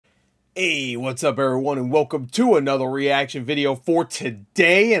Hey, what's up everyone, and welcome to another reaction video for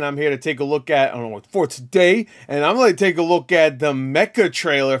today. And I'm here to take a look at, I'm going to take a look at the Mecha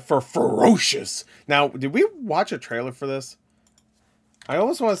trailer for Ferocious. Now, did we watch a trailer for this? I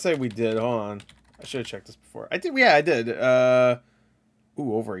almost want to say we did. Hold on. I should have checked this before. I did, yeah, I did.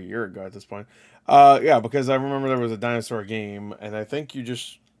 Over a year ago at this point. Yeah, because I remember there was a dinosaur game, and I think you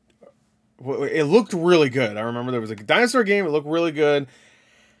just, it looked really good. I remember there was a dinosaur game, it looked really good.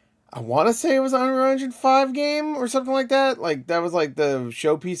 I want to say it was an Unreal Engine 5 game or something like that. Like, that was like the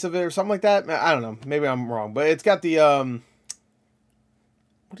showpiece of it or something like that. I don't know. Maybe I'm wrong. But it's got the,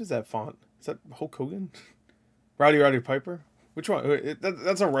 what is that font? Is that Hulk Hogan? Roddy Piper? Which one?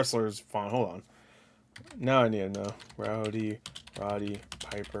 That's a wrestler's font. Hold on. Now I need to know. Roddy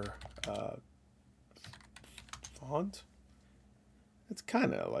Piper, font? It's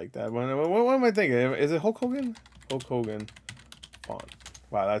kind of like that. What am I thinking? Is it Hulk Hogan? Hulk Hogan font.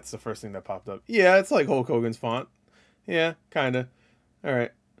 Wow, that's the first thing that popped up. Yeah, it's like Hulk Hogan's font. Yeah, kind of. All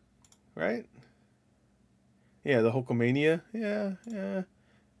right. Right? Yeah, the Hulkamania. Yeah,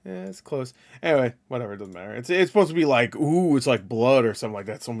 it's close. Anyway, whatever, it doesn't matter. It's supposed to be like, ooh, it's like blood or something like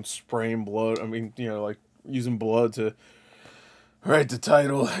that. Someone spraying blood. I mean, you know, like using blood to write the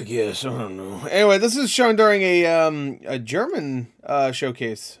title, I guess. I don't know. Anyway, this is shown during a German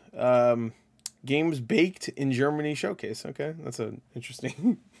showcase. Games Baked in Germany showcase. Okay, that's an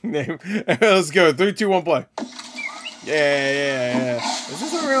interesting name. Let's go. 3, 2, 1, play. Yeah. Is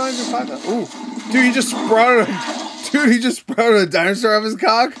this Unreal Engine 5? Ooh, dude, he just sprouted. He just sprouted a dinosaur off his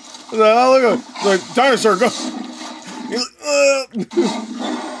cock. What the hell? Look at the dinosaur go.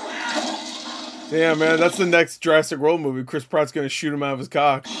 Damn, man, that's the next Jurassic World movie. Chris Pratt's gonna shoot him out of his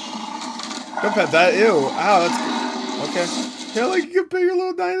cock. Don't pet that. Ew. Ow. That's okay. Yeah, like you can pet your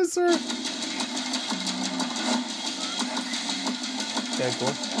little dinosaur. Okay,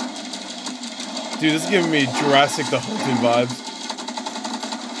 cool. Dude, this is giving me Jurassic the Hunted vibes.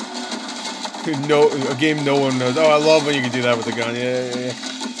 No, a game no one knows. Oh, I love when you can do that with a gun. Yeah.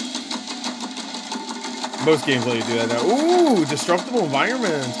 Most games let you do that now. Ooh, destructible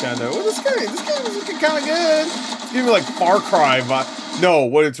environments, kind of. Oh, this game is looking kind of good. It's giving me like Far Cry vibes. No,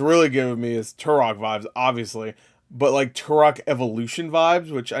 what it's really giving me is Turok vibes, obviously. But like Turok Evolution vibes,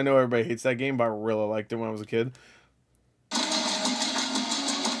 which I know everybody hates that game, but I really liked it when I was a kid.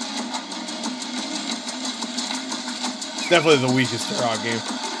 Definitely the weakest Turok game.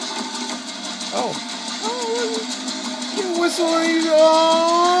 Oh, you whistling.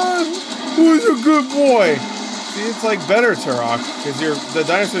 Oh, who's a good boy? See, it's like better Turok because the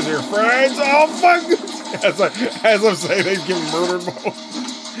dinosaurs are your friends. Oh fuck! As I'm saying, they get murdered.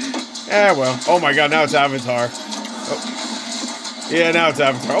 Yeah, well. Oh my god, now it's Avatar. Oh. Yeah, now it's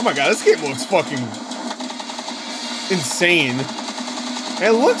Avatar. Oh my god, this game looks fucking insane.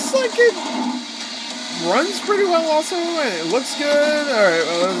 It looks like it runs pretty well also, and it looks good. Alright,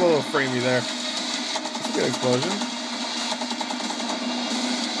 well, there's a little framey there. That's a good explosion.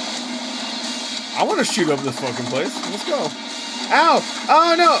 I want to shoot up this fucking place. Let's go. Ow!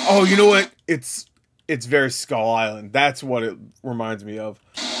 Oh no! Oh, you know what? It's very Skull Island. That's what it reminds me of.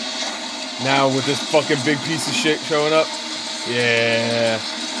 Now with this fucking big piece of shit showing up. Yeah.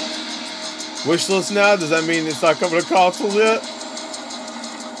 Wishlist now? Does that mean it's not coming to consoles yet?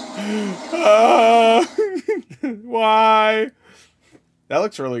 Why? That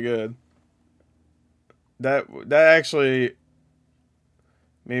looks really good. That actually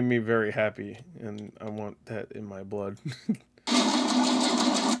made me very happy, and I want that in my blood.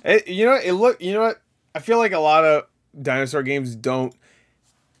 You know what? I feel like a lot of dinosaur games don't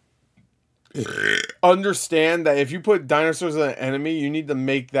understand that if you put dinosaurs as an enemy, you need to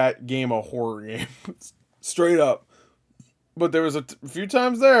make that game a horror game. Straight up. But there was a few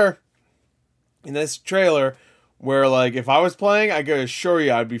times there in this trailer where, like, if I was playing, I could assure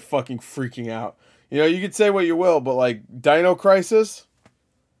you I'd be fucking freaking out. You know, you could say what you will, but, like, Dino Crisis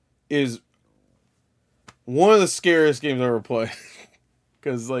is one of the scariest games I've ever played.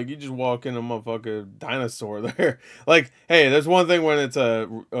 Because, like, you just walk in a motherfucking dinosaur there. Like, hey, there's one thing when it's a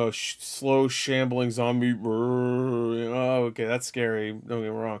slow, shambling zombie. Oh, okay, that's scary. Don't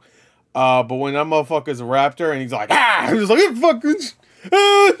get me wrong. But when that motherfucker's a raptor and he's like, ah! I'm just like, fucking.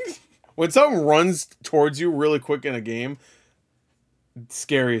 When something runs towards you really quick in a game,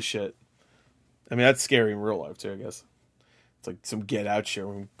 scary as shit. I mean, that's scary in real life too, I guess. It's like some Get Out shit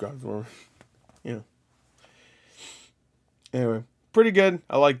when guys were, you know. Anyway, pretty good.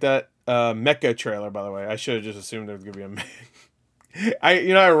 I like that. Mecha trailer, by the way. I should have just assumed there was gonna be a Mecha.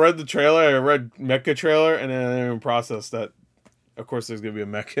 I read the trailer. I read Mecha trailer, and then I didn't even process that. Of course, there's gonna be a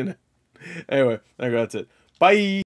Mecha in it. Anyway, that's it. Bye.